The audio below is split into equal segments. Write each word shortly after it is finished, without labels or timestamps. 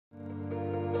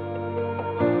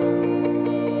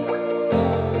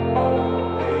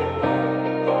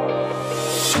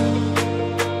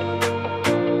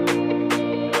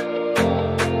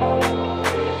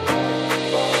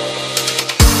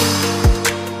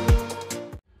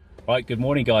Right, good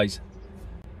morning guys.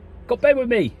 Got Ben with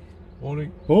me.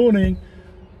 Morning. Morning.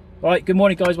 Right, good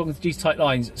morning guys, welcome to G's Tight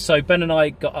Lines. So Ben and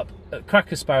I got up at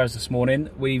Cracker Sparrows this morning.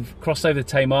 We've crossed over the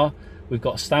Tamar, we've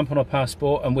got a stamp on our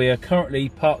passport, and we are currently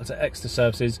parked at Exeter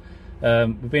services.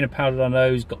 We've been and powdered our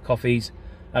nose, got coffees,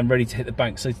 and ready to hit the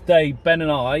bank. So today Ben and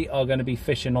I are going to be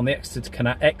fishing on the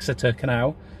Exeter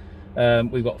Canal.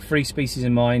 We've got 3 species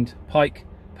in mind: pike,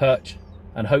 perch,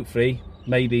 and hopefully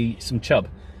maybe some chub.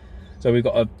 So we've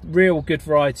got a real good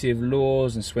variety of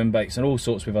lures and swim baits and all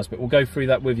sorts with us, but we'll go through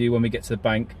that with you when we get to the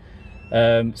bank.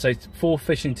 So for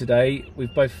fishing today,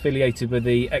 we've both affiliated with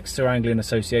the Exeter Angling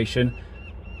Association,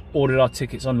 ordered our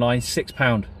tickets online,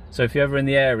 £6. So if you're ever in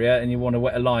the area and you want to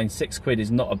wet a line, £6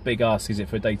 is not a big ask, is it,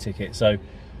 for a day ticket? So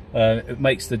it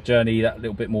makes the journey that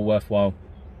little bit more worthwhile.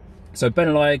 So Ben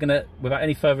and I are gonna, without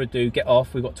any further ado, get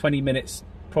off. We've got 20 minutes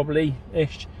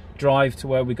probably-ish drive to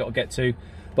where we've got to get to.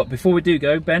 But before we do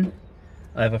go, Ben,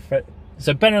 I have a friend.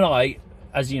 So Ben and I,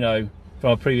 as you know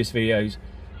from our previous videos,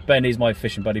 Ben is my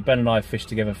fishing buddy. Ben and I have fished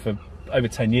together for over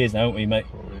 10 years now, haven't we, mate?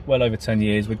 Well over 10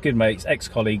 years. We're good mates,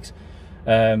 ex-colleagues.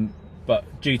 But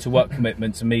due to work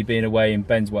commitments and me being away and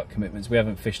Ben's work commitments, we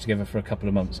haven't fished together for a couple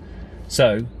of months.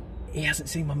 So he hasn't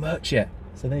seen my merch yet.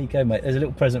 So there you go, mate. There's a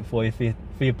little present for you for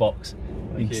your box.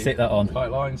 You can stick that on.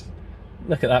 Tight lines.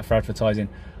 Look at that for advertising.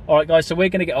 All right, guys, so we're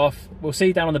going to get off. We'll see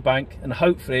you down on the bank, and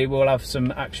hopefully we'll have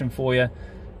some action for you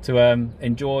to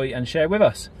enjoy and share with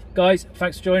us. Guys,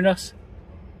 thanks for joining us.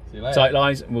 See you later. Tight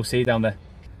lines, and we'll see you down there.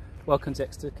 Welcome to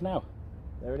Exeter Canal.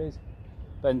 There it is.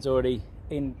 Ben's already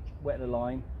in wetting the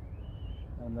line,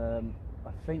 and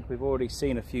I think we've already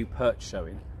seen a few perch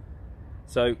showing.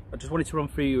 So I just wanted to run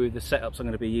through you with the setups I'm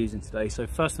going to be using today. So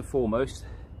first and foremost,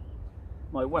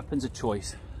 my weapons of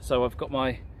choice. So I've got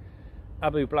my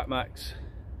Abu Black Max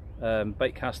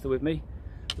bait caster with me,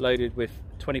 loaded with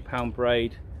 20-pound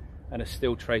braid and a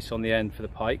steel trace on the end for the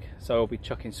pike. So I'll be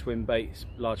chucking swim baits,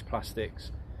 large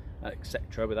plastics,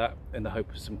 etc. with that in the hope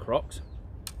of some crocs.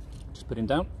 Just put him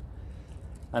down.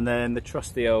 And then the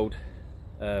trusty old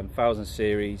 1000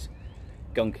 series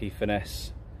gunky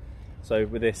finesse. So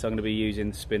with this I'm going to be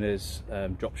using spinners,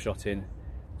 drop shotting,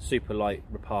 super light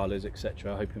reparlers,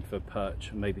 etc. hoping for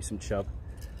perch and maybe some chub.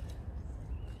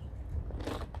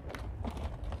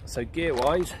 So gear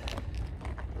wise,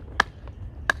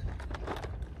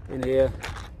 in here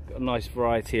got a nice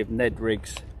variety of Ned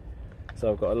rigs.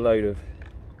 So I've got a load of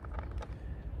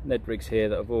Ned rigs here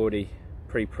that I've already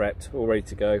pre-prepped, all ready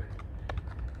to go.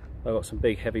 I've got some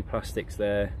big heavy plastics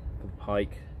there for the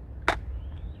pike,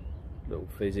 little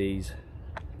fizzies.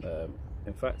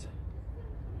 In fact,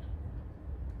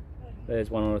 there's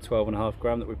one on a 12.5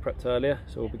 gram that we prepped earlier,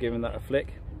 so we'll be giving that a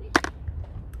flick.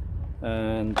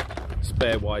 And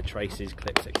spare wide traces,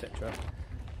 clips, etc.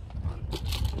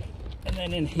 And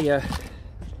then in here,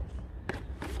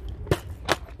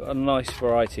 got a nice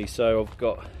variety. So I've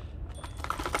got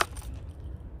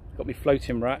my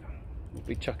floating rat. We'll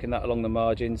be chucking that along the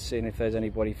margins, seeing if there's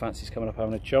anybody fancies coming up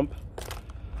having a chump.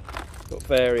 Got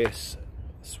various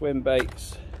swim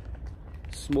baits,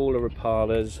 smaller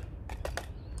reparlers,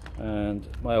 and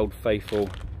my old faithful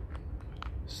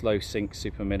slow sink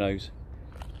super minnows.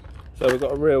 So we've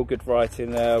got a real good variety in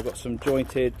there. I've got some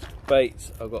jointed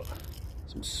baits, I've got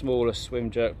some smaller swim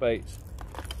jerk baits.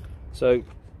 So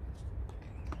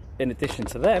in addition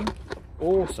to them,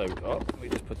 also got, let me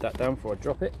just put that down before I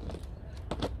drop it,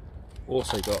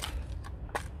 also got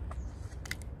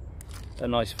a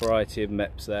nice variety of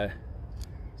MEPs there.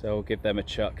 So I'll give them a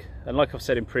chuck. And like I've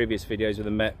said in previous videos with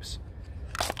the MEPs,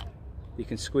 you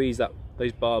can squeeze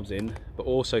those barbs in, but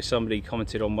also somebody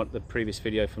commented on the previous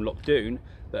video from Lockdoon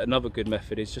that another good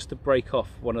method is just to break off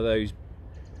one of those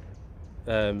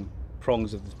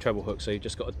prongs of the treble hook, so you've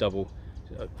just got a double,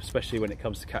 especially when it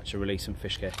comes to catch and release and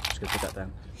fish care. Just gonna put that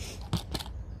down.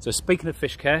 So speaking of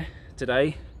fish care,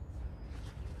 today,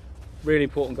 really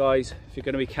important guys, if you're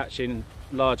going to be catching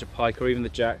larger pike or even the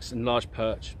jacks and large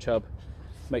perch, chub,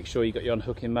 make sure you got your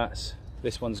unhooking mats.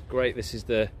 This one's great. This is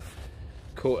the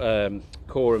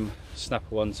Corum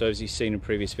snapper one, so as you've seen in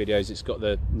previous videos, it's got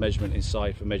the measurement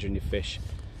inside for measuring your fish,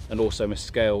 and also my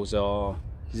scales are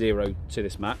 0 to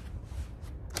this mat.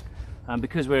 And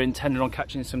because we're intending on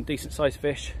catching some decent sized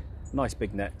fish, nice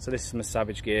big net. So this is my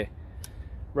Savage Gear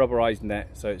rubberized net,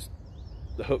 so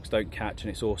the hooks don't catch, and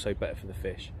it's also better for the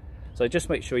fish. So just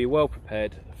make sure you're well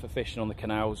prepared for fishing on the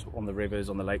canals, on the rivers,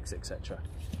 on the lakes, etc.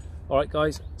 All right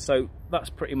guys, so that's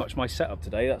pretty much my setup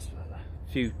today. That's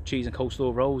a few cheese and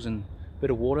coleslaw rolls and a bit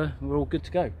of water, and we're all good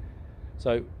to go.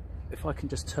 So if I can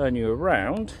just turn you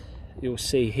around, you'll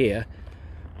see here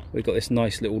we've got this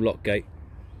nice little lock gate.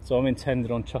 So I'm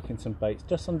intended on chucking some baits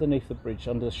just underneath the bridge,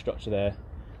 under the structure there,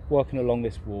 working along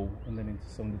this wall and then into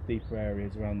some of the deeper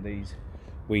areas around these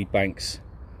weed banks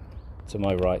to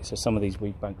my right. So some of these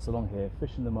weed banks along here,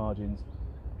 fishing the margins,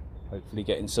 hopefully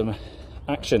getting some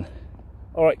action.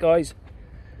 All right guys,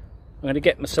 I'm going to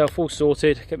get myself all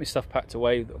sorted, get my stuff packed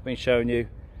away that I've been showing you,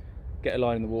 get a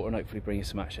line in the water and hopefully bring you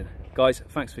some action. Guys,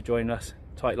 thanks for joining us.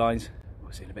 Tight lines,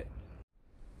 I'll see you in a bit.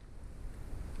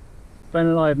 Ben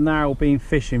and I have now been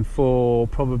fishing for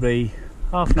probably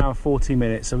half an hour, 40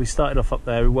 minutes. So we started off up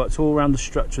there, we worked all around the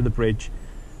structure of the bridge,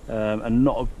 and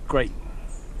not a great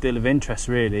deal of interest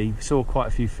really. We saw quite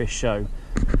a few fish show.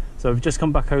 So we've just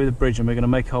come back over the bridge and we're going to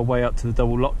make our way up to the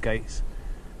double lock gates.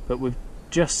 But we've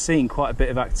just seen quite a bit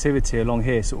of activity along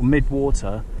here, sort of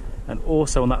mid-water, and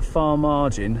also on that far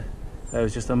margin there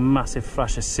was just a massive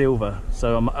flash of silver.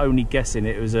 So I'm only guessing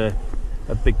it was a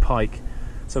big pike.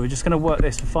 So we're just going to work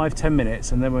this for 5-10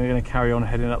 minutes and then we're going to carry on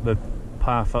heading up the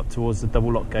path up towards the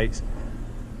double lock gates.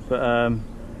 But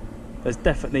there's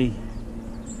definitely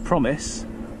promise.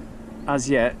 As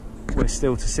yet we're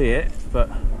still to see it, but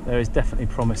there is definitely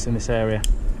promise in this area.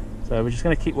 So we're just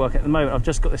going to keep working. At the moment I've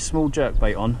just got this small jerk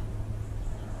bait on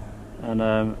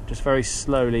and just very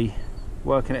slowly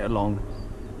working it along,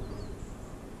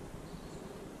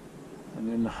 and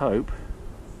in the hope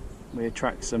we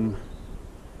attract some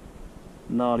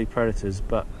gnarly predators,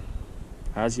 but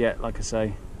as yet, like I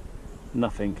say,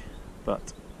 nothing.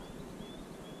 But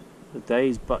the day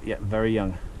is but yet very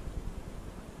young.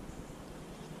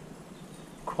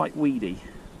 Quite weedy,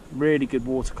 really good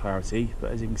water clarity,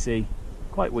 but as you can see,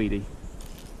 quite weedy.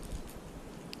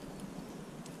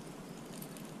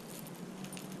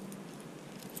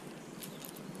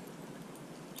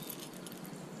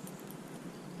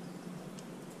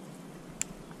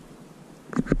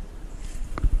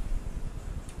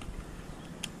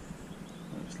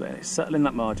 Letting it settle in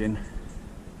that margin,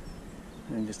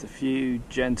 and then just a few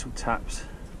gentle taps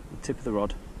with the tip of the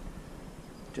rod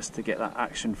just to get that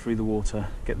action through the water,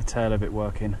 get the tail of it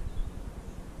working.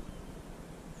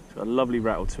 It's got a lovely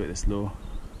rattle to it, this lure.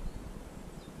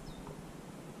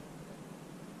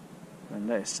 And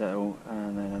let it settle,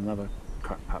 and then another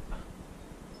crack pap.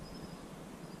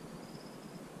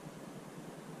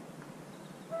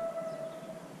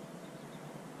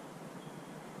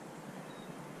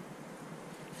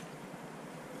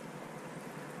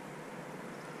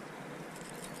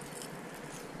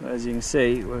 As you can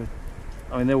see,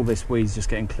 all this weed's just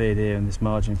getting cleared here and this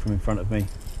margin from in front of me.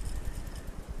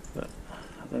 But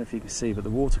I don't know if you can see, but the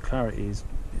water clarity is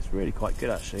really quite good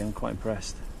actually. I'm quite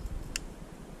impressed.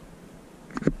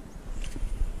 Bit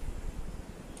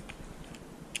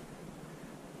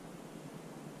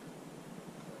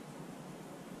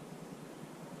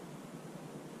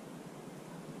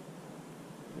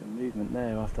of movement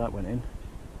there after that went in.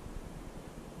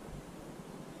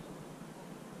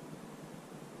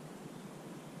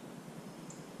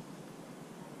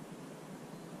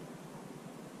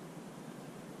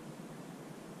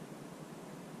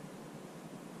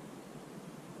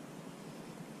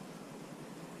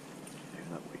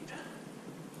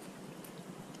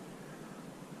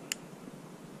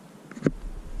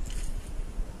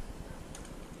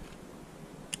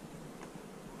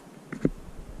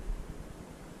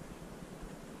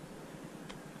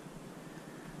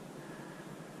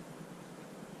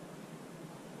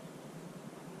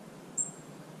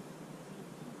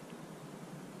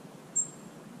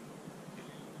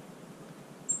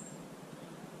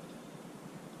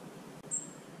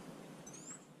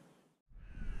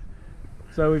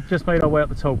 So we've just made our way up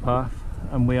the toll path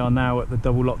and we are now at the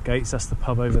double lock gates. That's the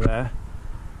pub over there,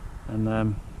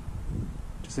 and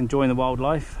just enjoying the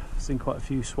wildlife. Seen quite a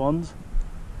few swans,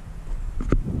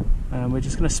 and we're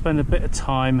just going to spend a bit of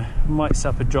time. We might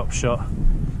set up a drop shot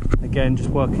again, just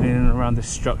working in and around this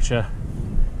structure,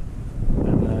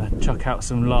 and chuck out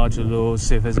some larger lures,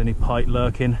 see if there's any pike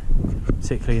lurking,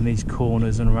 particularly in these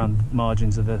corners and around the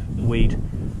margins of the weed,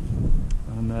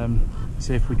 and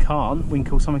see if we can't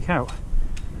winkle something out.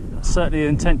 That's certainly the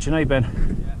intention, eh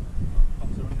Ben?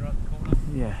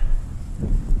 Yeah.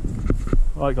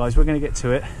 Right guys, we're going to get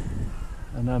to it,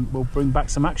 and we'll bring back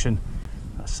some action.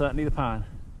 That's certainly the plan.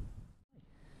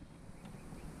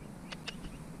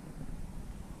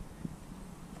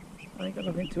 I ain't got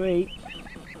nothing to eat.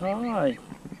 Hi.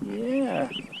 Yeah.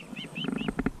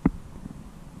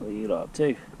 What are you lot up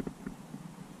to?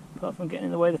 Apart from getting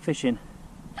in the way of the fishing.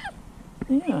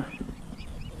 Yeah.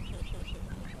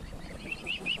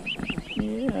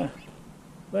 Yeah.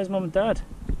 Where's Mum and Dad?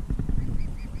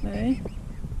 Hey?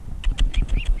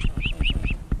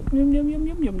 Yum yum yum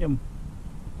yum yum yum.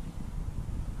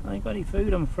 I ain't got any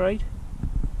food, I'm afraid.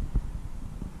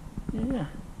 Yeah.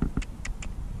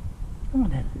 Come on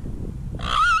then.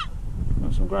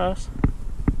 Want some grass?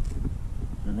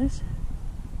 And this?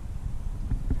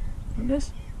 And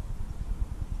this?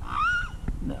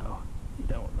 No, you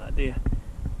don't want that, do you?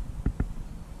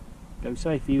 Go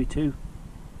safe, you too.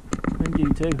 And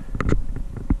you too.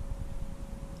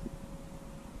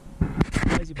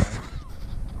 There's your bag.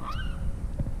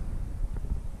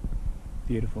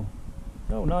 Beautiful.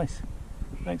 Oh, nice.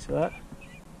 Thanks for that.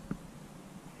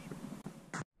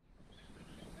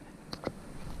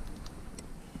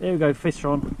 There we go, fish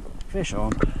on. Fish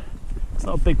on. It's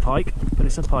not a big pike, but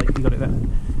it's a pike. You got it there.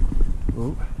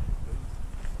 Ooh.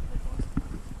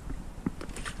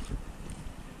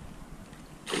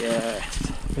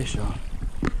 Yes, fish on.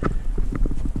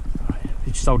 Right, if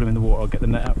you just hold them in the water, I'll get the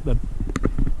net out, the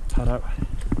pad out.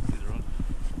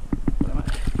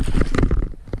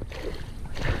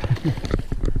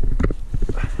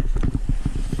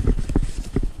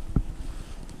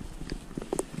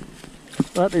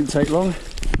 That didn't take long.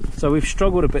 So we've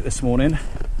struggled a bit this morning,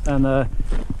 and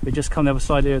we just come the other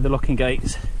side here of the locking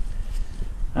gates,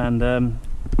 and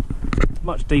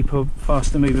much deeper,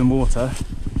 faster moving water,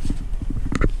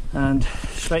 and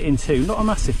straight into not a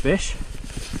massive fish,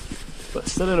 but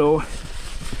still at all,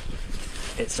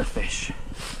 it's a fish.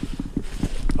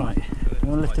 Right, you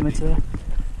want to lift him into there?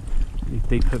 He's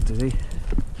deep hooked, is he?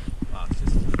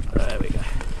 There we go.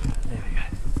 There we go.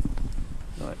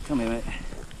 Right, come here, mate.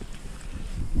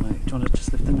 Right, do you want to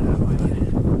just lift him out? Right, mate.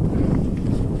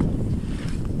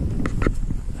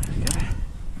 There we go.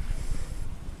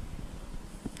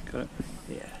 Got it?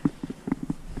 Yeah.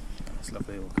 That's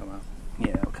lovely, it will come out.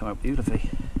 Yeah, it'll come out beautifully.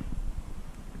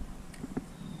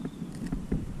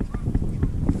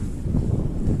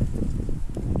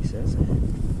 He says.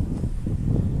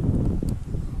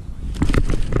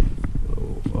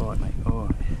 Oh, alright, mate,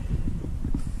 alright.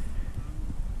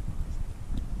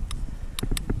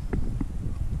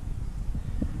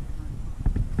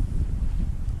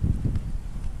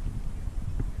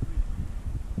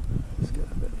 Let's get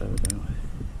a bit lower down.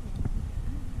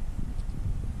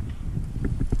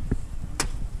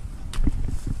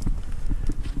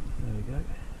 There we go.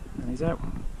 And he's out.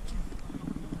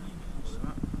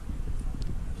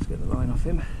 Just get the line off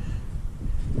him.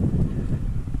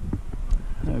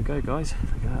 There we go, guys.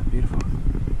 Look at that, beautiful.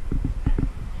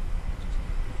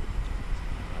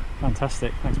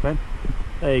 Fantastic, thanks Ben.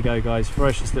 There you go, guys,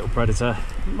 ferocious little predator.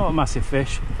 Not a massive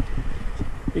fish.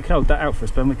 You can hold that out for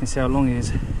us, Ben, we can see how long he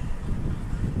is.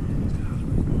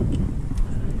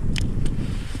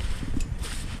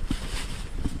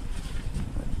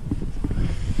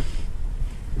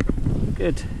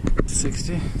 Good.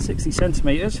 60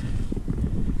 centimetres.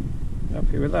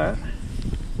 Happy with that.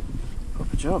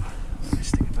 Proper job. Let me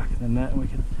stick it back in the net and we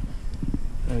can.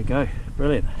 There we go.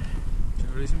 Brilliant. Do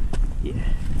you release him? Yeah.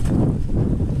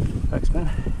 Thanks, Ben.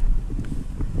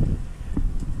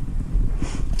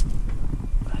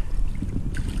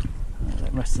 Let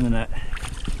him rest in the net.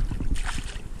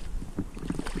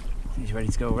 He's ready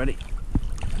to go already.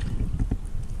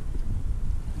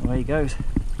 Away he goes.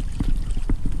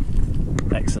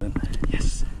 Excellent.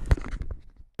 Yes.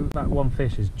 That one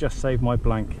fish has just saved my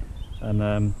blank,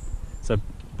 and so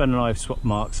Ben and I have swapped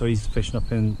marks. So he's fishing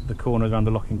up in the corner around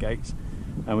the locking gates,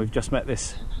 and we've just met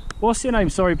this. What's your name?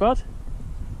 Sorry, bud.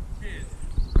 Piers.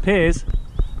 Piers.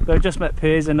 So I've just met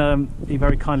Piers, and he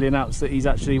very kindly announced that he's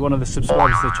actually one of the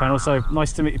subscribers to the channel. So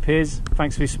nice to meet you, Piers.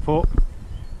 Thanks for your support.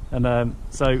 And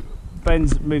so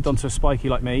Ben's moved on to a spiky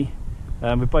like me.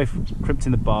 We've both crimped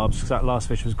in the barbs because that last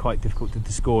fish was quite difficult to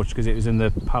disgorge because it was in the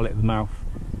palate of the mouth.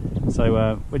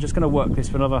 So we're just going to work this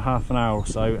for another half an hour or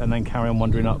so and then carry on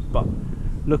wandering up. But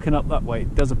looking up that way,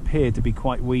 it does appear to be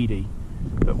quite weedy.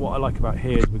 But what I like about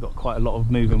here is we've got quite a lot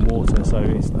of moving water, so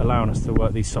it's allowing us to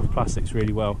work these soft plastics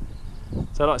really well.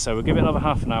 So like I say, we'll give it another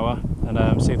half an hour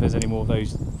and see if there's any more of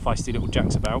those feisty little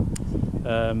jacks about.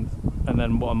 And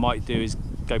then what I might do is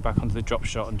go back onto the drop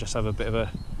shot and just have a bit of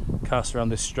a cast around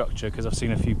this structure because I've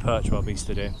seen a few perch while I've been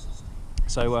stood here.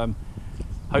 So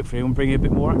hopefully we'll bring you a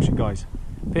bit more action, guys.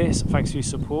 Pierce, thanks for your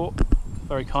support,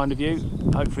 very kind of you.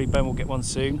 Hopefully Ben will get one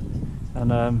soon,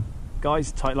 and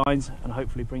guys, tight lines, and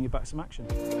hopefully bring you back some action.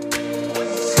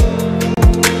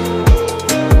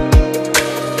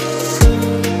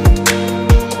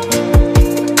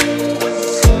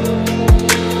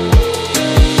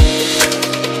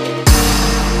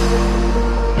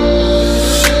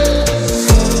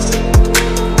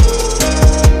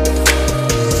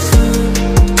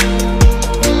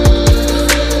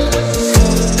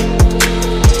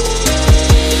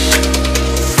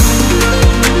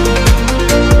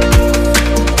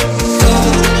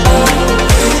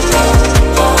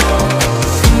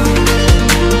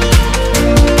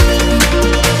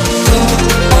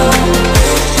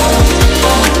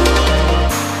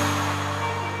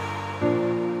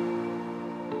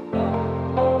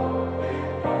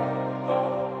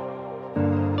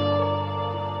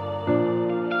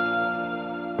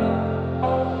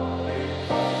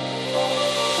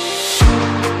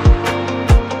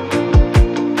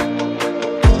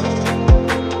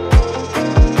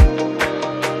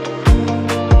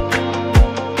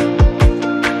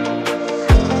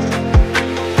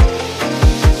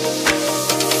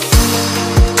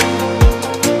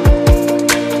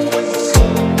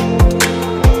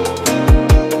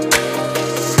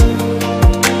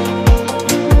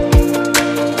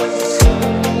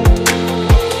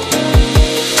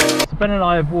 Ben and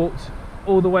I have walked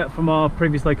all the way up from our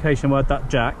previous location where I had that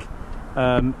jack,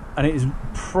 and it is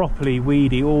properly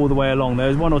weedy all the way along.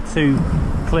 There's one or two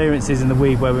clearances in the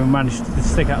weed where we managed to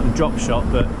stick out the drop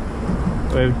shot, but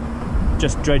we're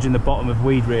just dredging the bottom of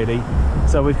weed really.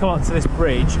 So we've come up to this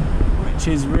bridge, which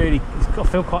is really, I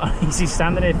feel quite uneasy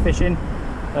standing here fishing.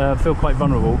 I feel quite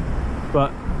vulnerable,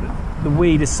 but the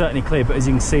weed is certainly clear, but as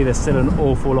you can see there's still an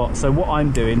awful lot. So what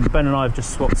I'm doing, Ben and I have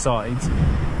just swapped sides,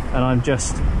 and I'm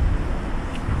just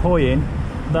hoying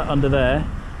that under there.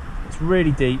 It's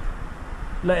really deep,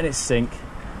 letting it sink,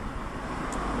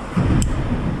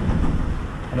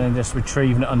 and then just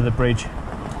retrieving it under the bridge.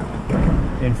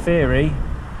 In theory,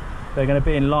 they're going to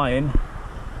be in line.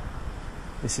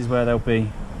 This is where they'll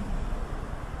be.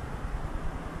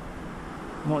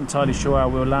 I'm not entirely sure how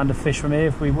we'll land a fish from here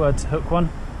if we were to hook one,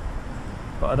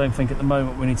 but I don't think at the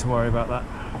moment we need to worry about that.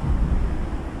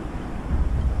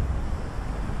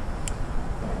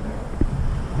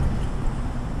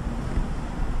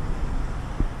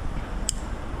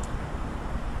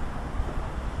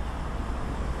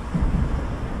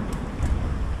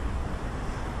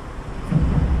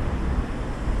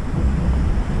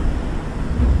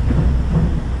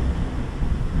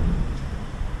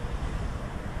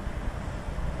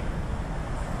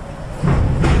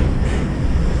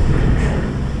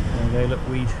 Look,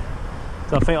 weed.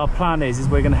 So I think our plan is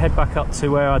we're going to head back up to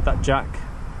where I had that jack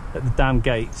at the dam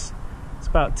gates. It's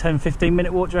about 10-15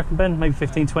 minute walk, do you reckon, Ben? Maybe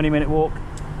 15-20 minute walk.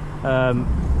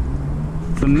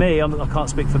 For me, I can't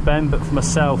speak for Ben, but for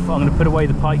myself, I'm going to put away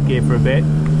the pike gear for a bit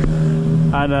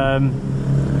and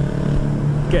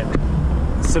get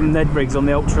some Ned rigs on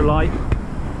the ultralight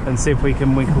and see if we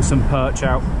can winkle some perch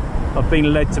out. I've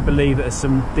been led to believe that there's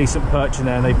some decent perch in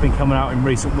there, and they've been coming out in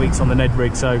recent weeks on the Ned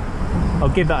rig, so I'll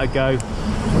give that a go,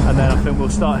 and then I think we'll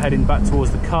start heading back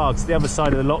towards the car, because the other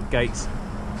side of the lock gates,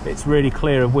 it's really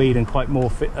clear of weed and quite more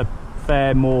bit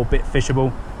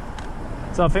fishable.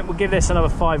 So I think we'll give this another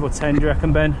 5 or 10, do you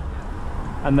reckon, Ben?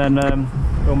 And then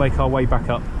we'll make our way back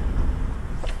up.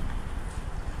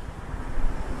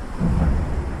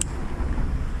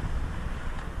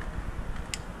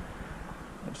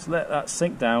 Just let that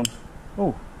sink down.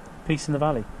 Oh, peace in the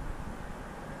valley.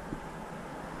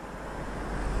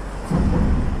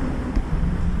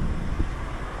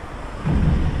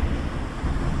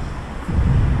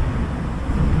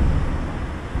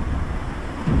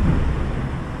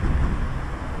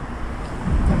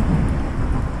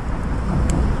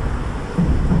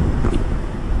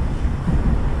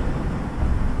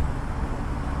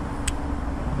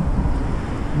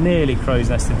 Nearly crow's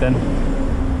nested then.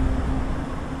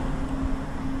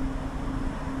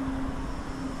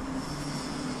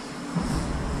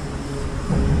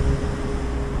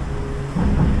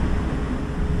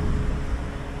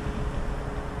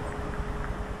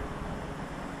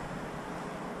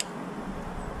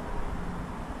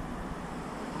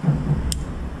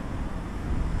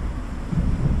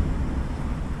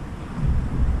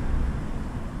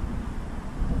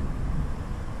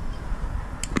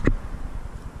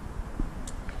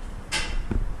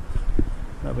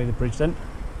 That'll be the bridge then.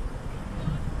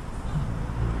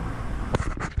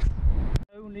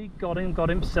 Only got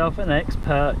himself an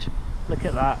ex-perch. Look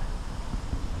at that.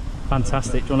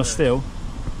 Fantastic. Do you want to steal?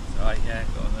 Right, yeah,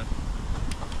 got on there.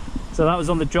 So that was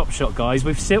on the drop shot, guys.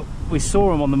 We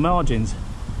saw them on the margins,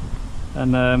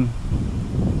 and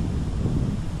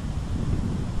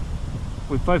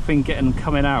we've both been getting them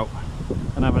coming out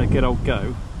and having a good old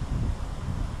go.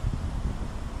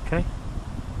 Okay.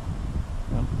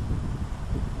 Well.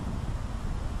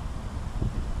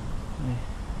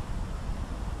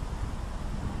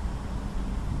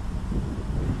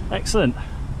 Excellent.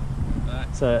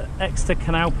 Right. So Exeter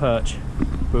Canal perch.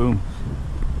 Boom.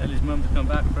 Tell his mum to come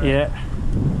back for it. Yeah.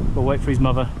 We'll wait for his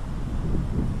mother.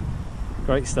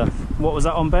 Great stuff. What was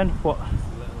that on, Ben? What? Just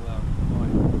a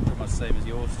little, pretty much the same as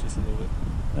yours, just a little bit.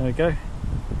 There we go.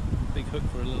 Big hook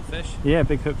for a little fish. Yeah,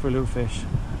 big hook for a little fish.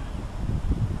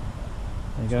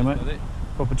 There you go, mate.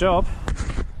 Proper job.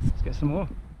 Let's get some more.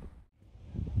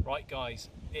 Right, guys,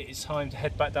 it is time to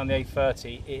head back down the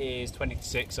A30. It is 20 to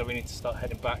 6, so we need to start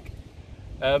heading back.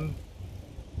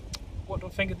 What do I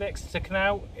think of the Exeter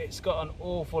Canal? It's got an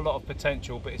awful lot of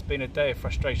potential, but it's been a day of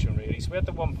frustration, really. So we had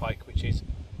the one pike, which is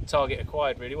target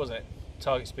acquired, really, wasn't it?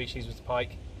 Target species was the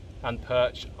pike and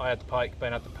perch. I had the pike,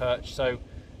 Ben had the perch. So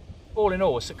all in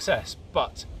all, a success,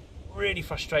 but really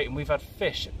frustrating. We've had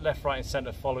fish left, right and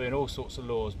centre following all sorts of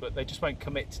lures, but they just won't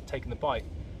commit to taking the bite.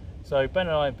 So Ben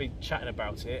and I have been chatting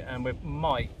about it, and we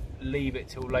might leave it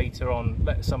till later on,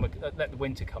 let the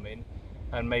winter come in,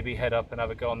 and maybe head up and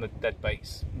have a go on the dead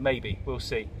baits. Maybe, we'll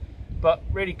see. But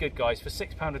really good, guys. For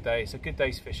 £6 a day, it's a good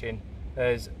day's fishing.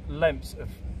 There's lengths of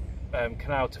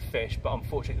canal to fish, but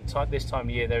unfortunately this time of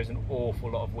year there is an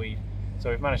awful lot of weed. So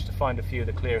we've managed to find a few of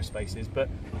the clearer spaces. But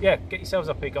yeah, get yourselves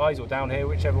up here, guys, or down here,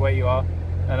 whichever way you are,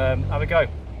 and have a go.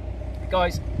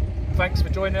 Guys, thanks for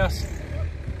joining us.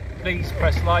 Please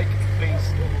press like,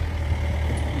 please.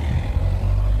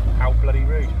 How bloody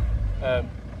rude.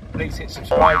 Please hit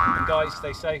subscribe, and guys,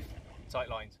 stay safe. Tight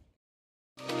lines.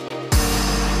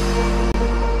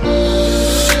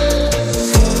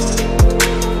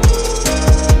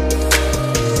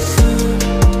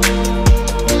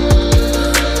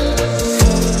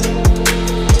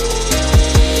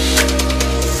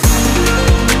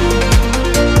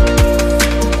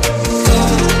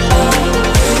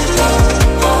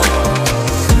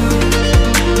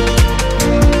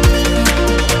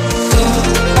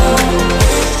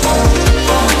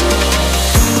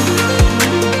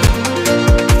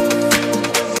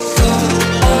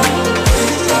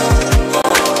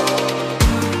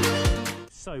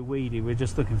 Weedy, we're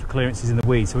just looking for clearances in the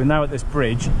weed. So we're now at this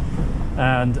bridge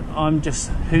and I'm just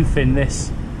hoofing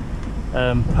this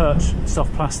perch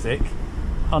soft plastic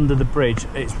under the bridge.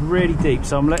 It's really deep,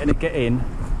 so I'm letting it get in.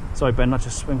 Sorry Ben, I'll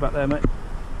just swing back there, mate,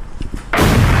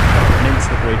 and into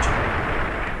the bridge.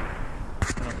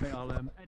 And I think I'll